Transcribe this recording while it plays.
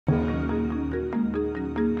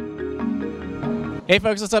Hey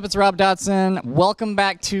folks, what's up? It's Rob Dotson. Welcome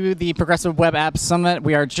back to the Progressive Web App Summit.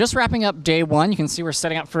 We are just wrapping up day one. You can see we're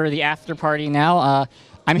setting up for the after party now.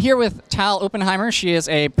 I'm here with Tal Oppenheimer. She is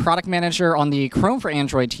a product manager on the Chrome for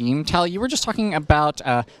Android team. Tal, you were just talking about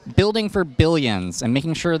building for billions and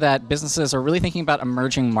making sure that businesses are really thinking about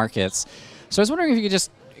emerging markets. So I was wondering if you could just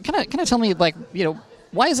kind of tell me, like,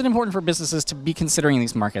 why is it important for businesses to be considering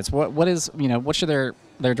these markets? What should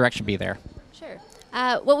their direction be there? Sure.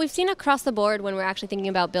 What we've seen across the board when we're actually thinking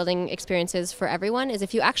about building experiences for everyone is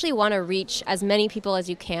if you actually want to reach as many people as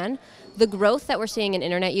you can, the growth that we're seeing in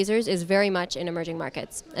internet users is very much in emerging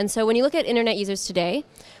markets. And so when you look at internet users today,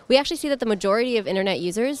 we actually see that the majority of internet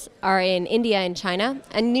users are in India and China,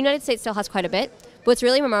 and the United States still has quite a bit. But what's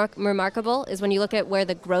really remarkable is when you look at where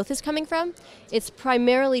the growth is coming from, it's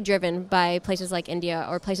primarily driven by places like India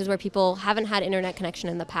or places where people haven't had internet connection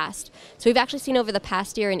in the past. So we've actually seen over the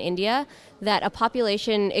past year in India that a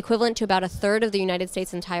population equivalent to about a third of the United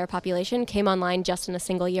States' entire population came online just in a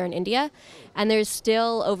single year in India. And there's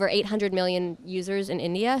still over 800 million users in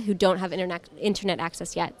India who don't have internet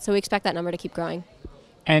access yet. So we expect that number to keep growing.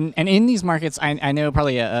 And in these markets, I know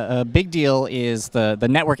probably a big deal is the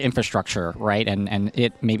network infrastructure, right? And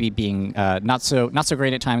it maybe being not so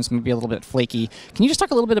great at times, maybe a little bit flaky. Can you just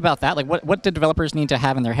talk a little bit about that? Like, what do developers need to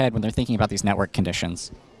have in their head when they're thinking about these network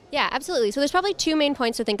conditions? Yeah, absolutely. So there's probably two main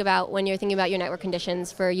points to think about when you're thinking about your network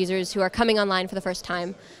conditions for users who are coming online for the first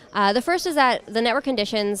time. The first is that the network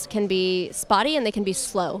conditions can be spotty and they can be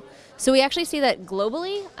slow. So we actually see that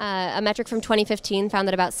globally, a metric from 2015 found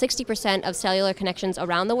that about 60% of cellular connections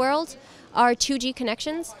around the world are 2G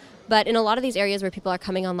connections. But in a lot of these areas where people are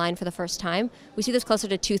coming online for the first time, we see this closer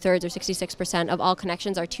to 2/3 or 66% of all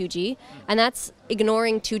connections are 2G. And that's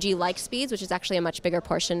ignoring 2G-like speeds, which is actually a much bigger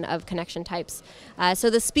portion of connection types. So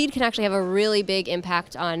the speed can actually have a really big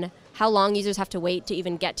impact on how long users have to wait to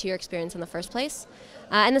even get to your experience in the first place.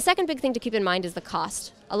 And the second big thing to keep in mind is the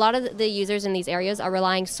cost. A lot of the users in these areas are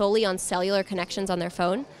relying solely on cellular connections on their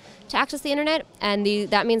phone to access the internet, and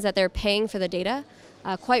that means that they're paying for the data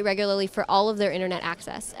quite regularly for all of their internet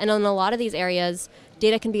access. And in a lot of these areas,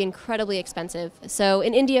 data can be incredibly expensive. So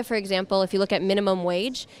in India, for example, if you look at minimum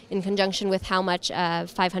wage in conjunction with how much a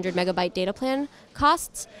 500 megabyte data plan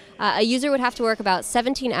costs, a user would have to work about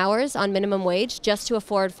 17 hours on minimum wage just to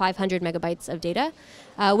afford 500 megabytes of data,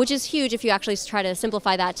 which is huge if you actually try to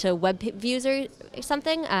simplify that to web views or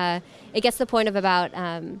something. It gets to the point of about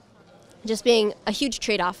just being a huge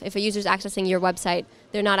trade-off. If a user's accessing your website,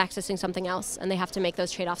 they're not accessing something else, and they have to make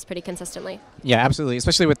those trade-offs pretty consistently. Yeah, absolutely,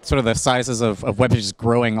 especially with sort of the sizes of web pages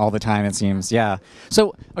growing all the time, it seems. Yeah.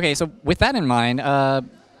 So, okay, so with that in mind,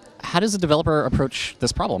 how does a developer approach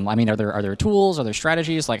this problem? I mean, are there tools, are there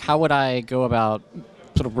strategies? Like, how would I go about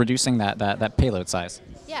sort of reducing that payload size?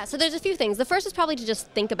 Yeah, so there's a few things. The first is probably to just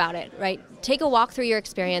think about it, right? Take a walk through your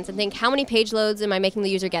experience and think, how many page loads am I making the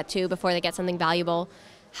user get to before they get something valuable?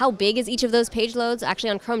 How big is each of those page loads?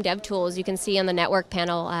 Actually, on Chrome DevTools, you can see on the network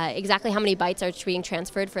panel exactly how many bytes are being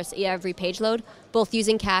transferred for every page load, both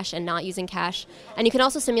using cache and not using cache. And you can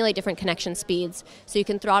also simulate different connection speeds. So you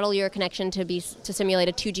can throttle your connection to simulate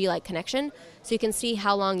a 2G-like connection, so you can see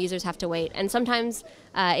how long users have to wait. And sometimes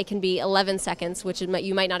it can be 11 seconds, which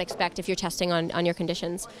you might not expect if you're testing on your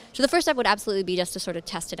conditions. So the first step would absolutely be just to sort of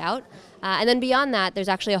test it out. And then beyond that, there's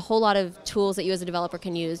actually a whole lot of tools that you as a developer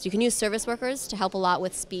can use. You can use service workers to help a lot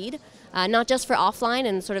with speed, not just for offline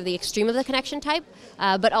and sort of the extreme of the connection type,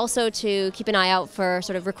 but also to keep an eye out for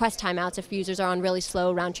sort of request timeouts if users are on really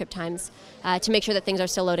slow round-trip times to make sure that things are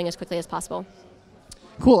still loading as quickly as possible.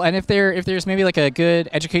 Cool. And if there's maybe like a good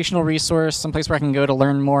educational resource, someplace where I can go to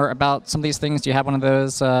learn more about some of these things, do you have one of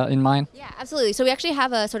those in mind? Yeah, absolutely. So we actually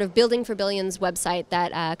have a sort of Building for Billions website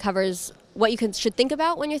that covers what you should think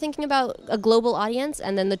about when you're thinking about a global audience,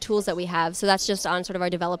 and then the tools that we have. So that's just on sort of our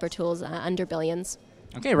developer tools under Billions.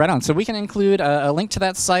 Okay, right on. So we can include a link to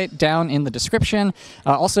that site down in the description.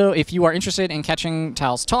 Also, if you are interested in catching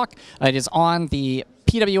Tal's talk, it is on the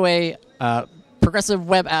PWA Progressive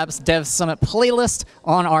Web Apps Dev Summit playlist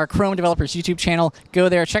on our Chrome Developers YouTube channel. Go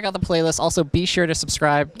there, check out the playlist. Also, be sure to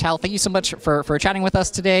subscribe. Tal, thank you so much for chatting with us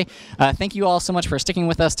today. Thank you all so much for sticking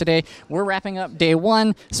with us today. We're wrapping up day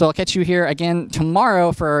one, so I'll catch you here again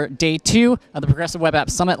tomorrow for day two of the Progressive Web Apps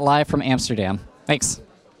Summit live from Amsterdam. Thanks.